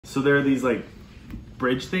So there are these like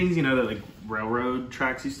bridge things, you know, that like railroad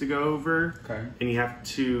tracks used to go over. Okay. And you have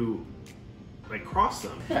to like cross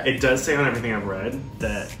them. It does say on everything I've read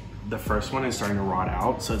that the first one is starting to rot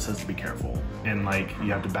out, so it says to be careful. And like,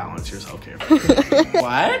 you have to balance yourself carefully.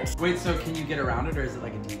 What? Wait, so can you get around it or is it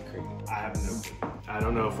like a deep creek? I have no clue. I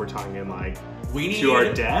don't know if we're talking in like We to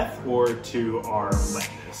our death or to our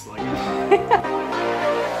wetness. Like,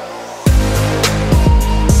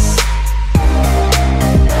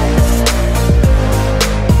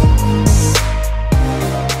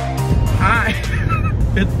 Hi,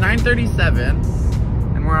 it's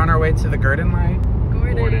 9:37 and we're on our way to the Gurdon light.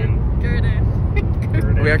 Gurdon.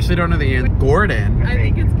 We actually don't know the end. Gurdon. I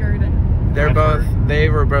think it's Gurdon. They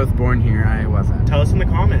were both born here. I wasn't. Tell us in the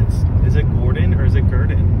comments. Is it Gordon or is it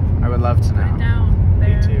Gurdon? I would love to know. Right down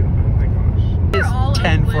there. Me too. Oh my gosh. It's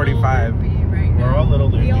 10:45. Right We're all a little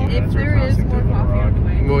loopy. if as we're there is crossing more through the coffee rock. on the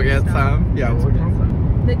way, We'll get stop. some. Yeah, we'll get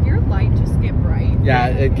some. Did your light just get bright? Yeah,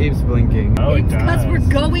 it keeps blinking. Oh, it It's because does. we're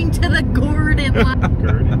going to the Gurdon line.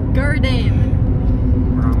 Gurdon.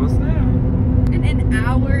 Gurdon. We're almost there. In an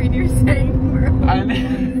hour and you're saying we're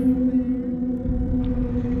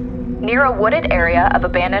Near a wooded area of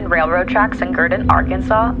abandoned railroad tracks in Gurdon,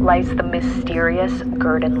 Arkansas, lies the mysterious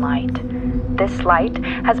Gurdon Light. This light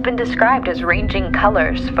has been described as ranging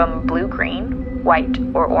colors from blue-green, white,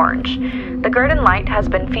 or orange. The Gurdon Light has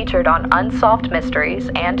been featured on Unsolved Mysteries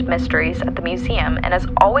and Mysteries at the museum and has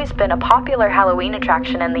always been a popular Halloween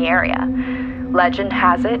attraction in the area. Legend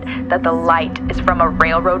has it that the light is from a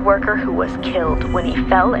railroad worker who was killed when he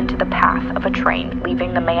fell into the path of a train,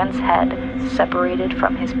 leaving the man's head separated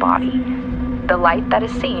from his body. The light that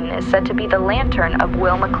is seen is said to be the lantern of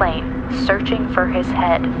Will McLean, searching for his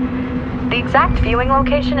head. The exact viewing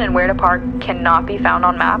location and where to park cannot be found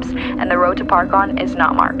on maps, and the road to park on is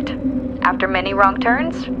not marked. After many wrong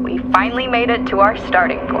turns, we finally made it to our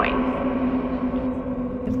starting point.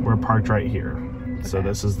 We're parked right here. So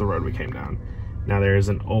this is the road we came down. Now there's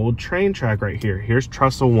an old train track right here. Here's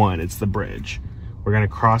Trestle 1, it's the bridge. We're gonna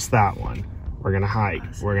cross that one. We're gonna hike,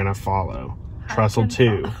 we're gonna follow. Trestle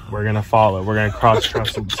 2, we're gonna follow. We're gonna cross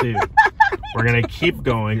Trestle 2. We're gonna keep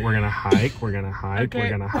going, we're gonna hike, we're gonna hike, we're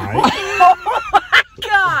gonna hike.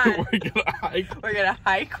 God. We're gonna hike. We're gonna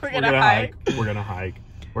hike. We're gonna hike. We're gonna hike.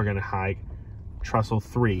 We're gonna hike. Trestle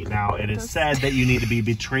 3. Now it is said that you need to be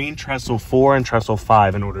between Trestle 4 and Trestle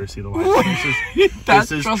 5 in order to see the light.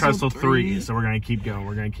 This is Trestle 3. So we're gonna keep going.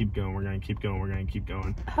 We're gonna keep going. We're gonna keep going. We're gonna keep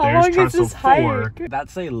going. There's Trestle 4.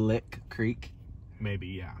 That's a Lick Creek. Maybe,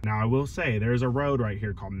 yeah. Now I will say there's a road right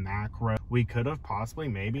here called Mac Road. We could have possibly,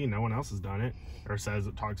 maybe, no one else has done it or says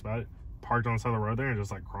it, talks about it, parked on the side of the road there and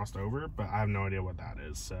just like crossed over, but I have no idea what that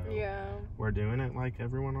is. So Yeah. we're doing it like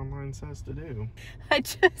everyone online says to do.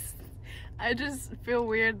 I just feel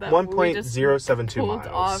weird that 1.072 pulled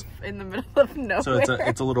miles. off in the middle of nowhere. So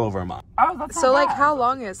it's a little over a mile. Oh, that's So like, how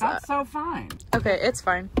long is that? That's so fine. Okay, it's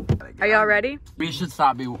fine. Are y'all ready? We should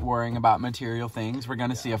stop worrying about material things. We're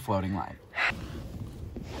gonna see a floating light.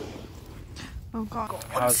 Oh God.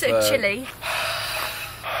 I'm so chilly.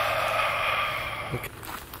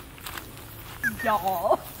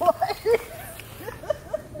 Y'all.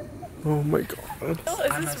 Oh my God.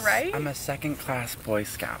 Is this right? I'm a second-class Boy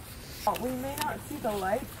Scout. We may not see the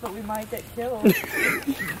lights, but we might get killed.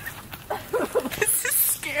 This is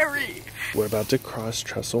scary. We're about to cross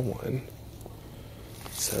Trestle 1.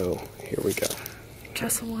 So here we go.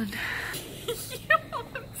 Trestle 1. I'm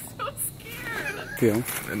so scared. Feel?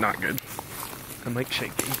 Not good. I'm like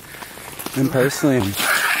shaking. And personally,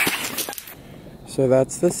 so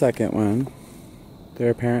that's the second one. There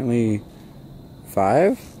are apparently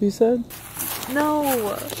 5, you said?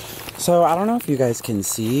 No. So I don't know if you guys can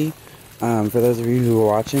see, for those of you who are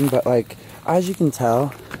watching, but like, as you can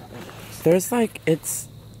tell, there's like,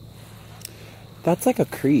 that's like a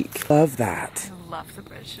creek. Love that. I love the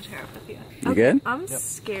bridge to Terabithia. You good? I'm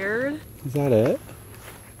scared. Is that it?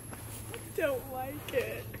 Don't like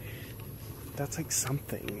it. That's like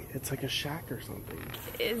something. It's like a shack or something.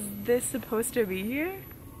 Is this supposed to be here?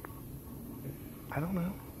 I don't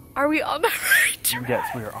know. Are we on the right track?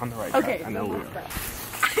 Yes, we are on the right track. Okay, I know we let's are. go.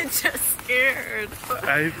 I'm just scared.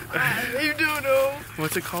 I don't know.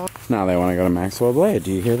 what's it called? Now they want to go to Maxwell Blade.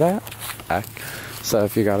 Do you hear that? So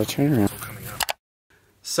if you got to turn around.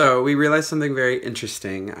 So we realized something very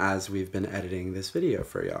interesting as we've been editing this video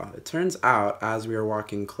for y'all. It turns out as we are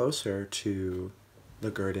walking closer to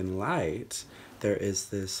the Gurdon Light, there is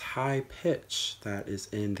this high pitch that is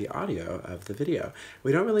in the audio of the video.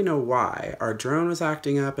 We don't really know why. Our drone was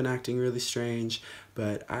acting up and acting really strange,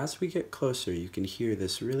 but as we get closer, you can hear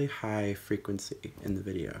this really high frequency in the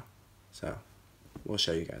video. So we'll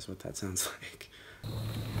show you guys what that sounds like.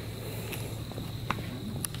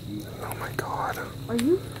 Oh my god.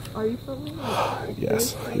 Are you filming?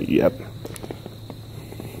 Yes. Yep.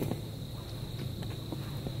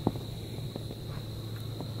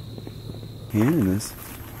 Hearing this.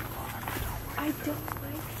 I don't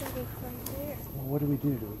like that it's right there. Well, what do we do?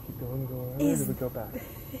 Do we keep going and go around, or do we go back?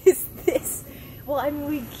 Is this? Well, I mean,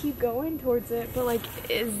 we keep going towards it, but like,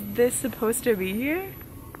 is this supposed to be here?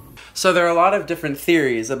 So there are a lot of different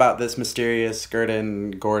theories about this mysterious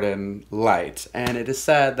Gurdon light, and it is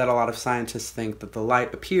said that a lot of scientists think that the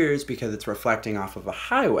light appears because it's reflecting off of a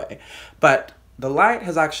highway. But the light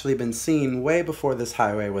has actually been seen way before this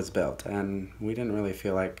highway was built, and we didn't really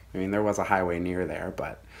feel like, I mean, there was a highway near there,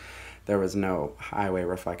 but there was no highway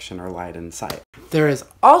reflection or light in sight. There is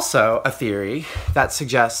also a theory that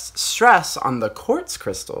suggests stress on the quartz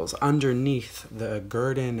crystals underneath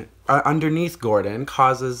Gurdon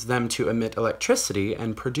causes them to emit electricity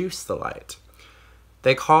and produce the light.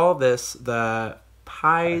 They call this the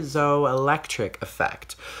piezoelectric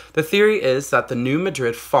effect. The theory is that the New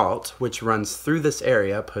Madrid fault, which runs through this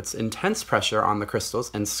area, puts intense pressure on the crystals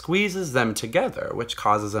and squeezes them together, which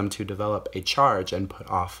causes them to develop a charge and put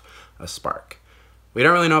off a spark. We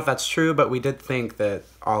don't really know if that's true, but we did think that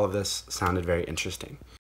all of this sounded very interesting.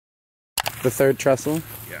 The third trestle?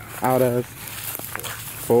 Yeah. Out of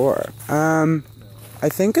four. I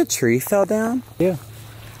think a tree fell down. Yeah.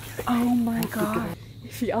 Oh my god.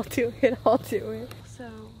 If y'all do it, I'll do it.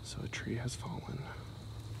 So a tree has fallen.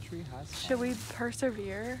 Should we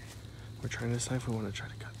persevere? We're trying to decide if we want to try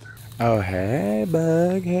to cut through. Oh, hey,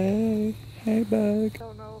 bug. Hey, bug.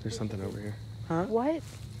 Don't know. There's something over here. Huh? What?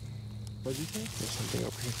 What did you say? There's something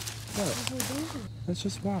over here. What? Let's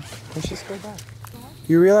just walk. Let's just go back.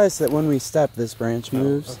 You realize that when we step, this branch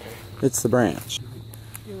moves? Okay. It's the branch.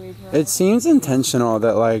 It seems intentional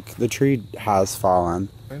that, like, the tree has fallen.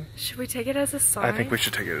 Should we take it as a sign? I think we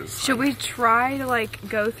should take it as a sign. Should we try to like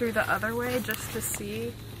go through the other way just to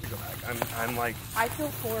see? Go back. I'm like... I feel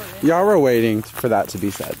for it. Y'all were waiting for that to be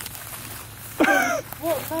said.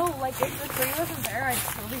 Well, no, like if the tree wasn't there, I'd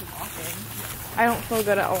still be walking. I don't feel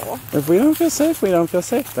good at all. If we don't feel safe, we don't feel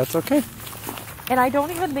safe. That's okay. And I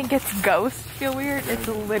don't even think it's ghosts feel weird. It's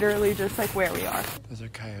literally just like where we are. Those are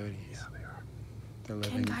coyotes. Yeah, they are. They're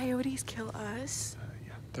Can living. coyotes kill us?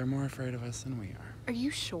 Yeah. They're more afraid of us than we are. Are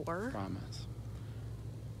you sure? Promise.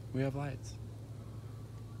 We have lights.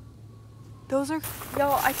 Those are...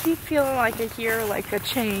 Yo, I keep feeling like I hear like a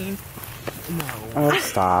chain. No. Oh,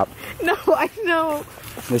 stop. No, I know.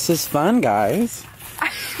 This is fun, guys.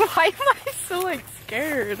 Why am I so like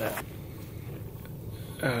scared?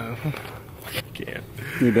 I can't.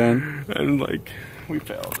 You done? I'm like, we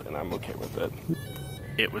failed, and I'm okay with it.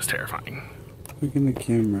 It was terrifying. Look in the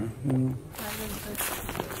camera.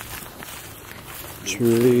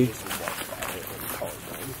 Truly.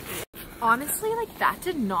 Honestly, like that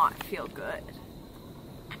did not feel good.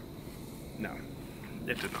 No,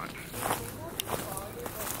 it did not.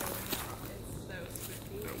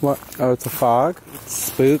 What? Oh, it's a fog?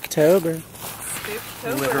 Spooktober.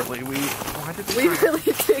 Literally, why did We really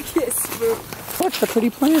did get spooked. Look, the pretty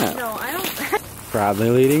plant. No, I don't. Bradley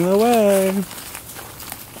leading the way.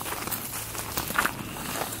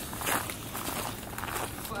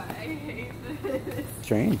 I hate this.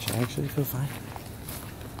 Strange. I actually feel fine.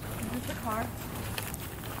 Is this a car?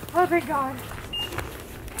 Oh, thank God.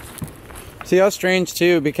 See how strange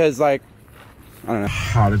too, because like, I don't know.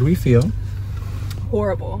 How did we feel?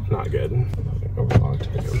 Horrible. Not good.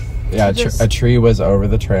 Yeah, a tree was over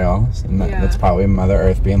the trail, and that's probably Mother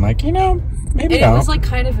Earth being like, you know, maybe It was like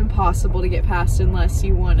kind of impossible to get past unless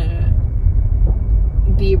you want to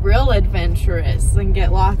be real adventurous and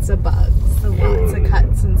get lots of bugs and lots of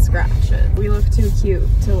cuts and scratches. We look too cute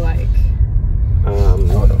to like...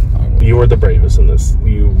 You were the bravest in this.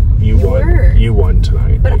 You won. You won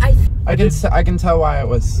tonight. But I can tell why it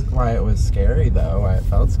was scary though, why it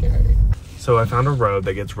felt scary. So I found a road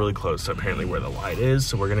that gets really close to apparently where the light is.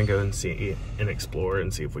 So we're gonna go and see and explore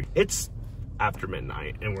and see if we. It's after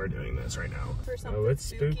midnight and we're doing this right now. for something it's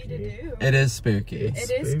spooky spooky. to do. It is spooky. It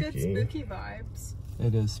is good spooky. spooky vibes.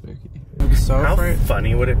 It is spooky. I'm so How afraid.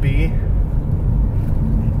 funny would it be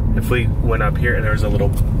if we went up here and there was a little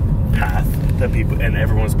path that people and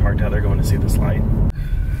everyone's parked out there going to see this light?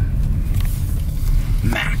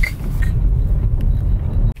 Mac.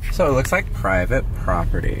 So it looks like private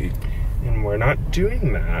property. And we're not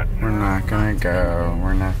doing that. We're not gonna go.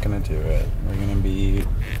 We're not gonna do it. We're gonna be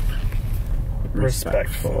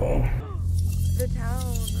respectful. The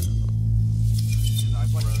town.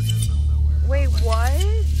 Wait, what?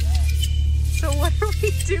 So what are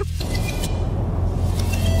we doing?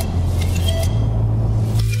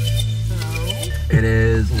 It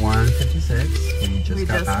is 1:56. We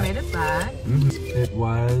just got made it back. It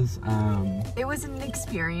was an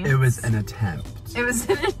experience. It was an attempt. It was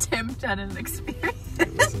an attempt at an experience.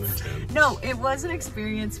 It was an attempt. No, it was an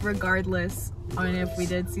experience regardless on if we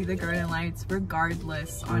did see the Gurdon lights,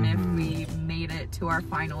 regardless on if we made it to our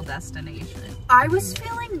final destination. I was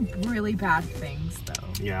feeling really bad things though.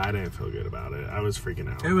 Yeah, I didn't feel good about it. I was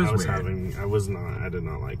freaking out. It was weird. I did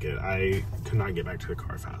not like it. I could not get back to the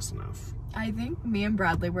car fast enough. I think me and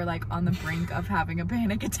Bradley were like on the brink of having a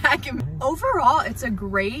panic attack. Overall, it's a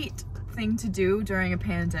great thing to do during a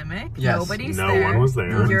pandemic. Yes. Nobody's No there. one was there.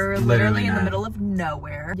 You're Literally literally in the not. middle of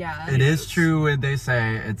nowhere. Yeah. It is true when they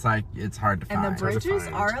say it's like, it's hard to find. And the bridges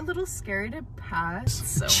find. are a little scary to pass.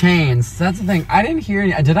 So. Chains, that's the thing. I didn't hear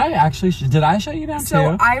any. Did I shut you down too?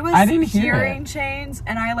 So I was didn't hear hearing it. chains,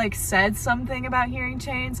 and I like said something about hearing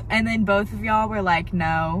chains, and then both of y'all were like,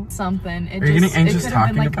 no, something. Are you getting anxious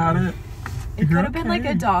talking about it? It could have been like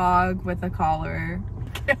a dog with a collar.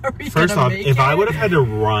 First off, if I would have had to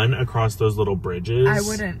run across those little bridges, I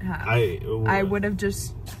wouldn't have. I would have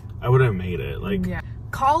just. I would have made it. Like, yeah.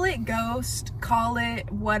 Call it ghost, call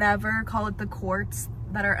it whatever, call it the quartz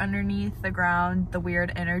that are underneath the ground, the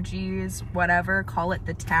weird energies, whatever, call it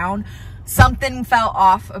the town. Something fell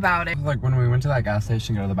off about it. Like when we went to that gas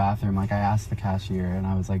station to go to the bathroom, like I asked the cashier and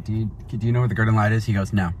I was like, do you know where the Gurdon light is? He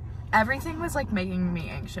goes, no. Everything was like making me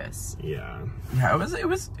anxious. yeah. Yeah, it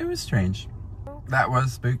was strange. That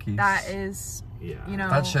was spooky. That is, Yeah. you know,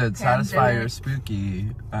 That should satisfy your pandemic. spooky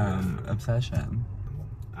obsession.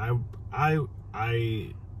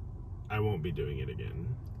 I won't be doing it again.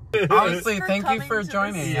 Honestly, for thank you coming for to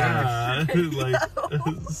joining. Yeah. Like,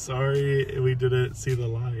 sorry we didn't see the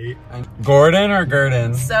light. Gordon or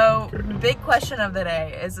Gurdon? So, big question of the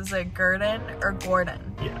day is it Gurdon or Gordon?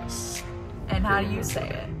 Yes. And how do you say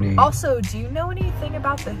it? Me. Also, do you know anything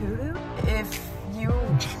about the hoodoo? If you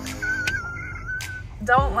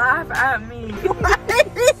don't laugh at me.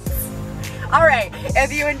 All right,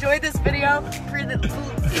 if you enjoyed this video, I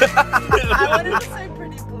wanted to say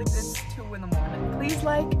pretty please. It's 2 in the morning. Please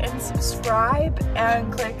like and subscribe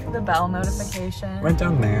and click the bell notification Right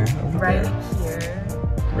down there. Over right there. here.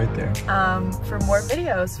 Right there. For more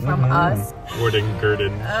videos from us. Gordon,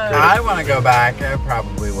 Gurdon. I want to go back. I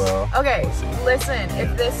probably will. Okay, listen,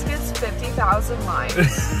 if this gets 50,000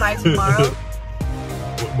 likes by tomorrow,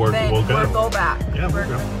 then we'll go. we'll go back. Yeah, we'll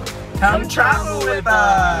go. Come travel with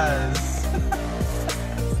us.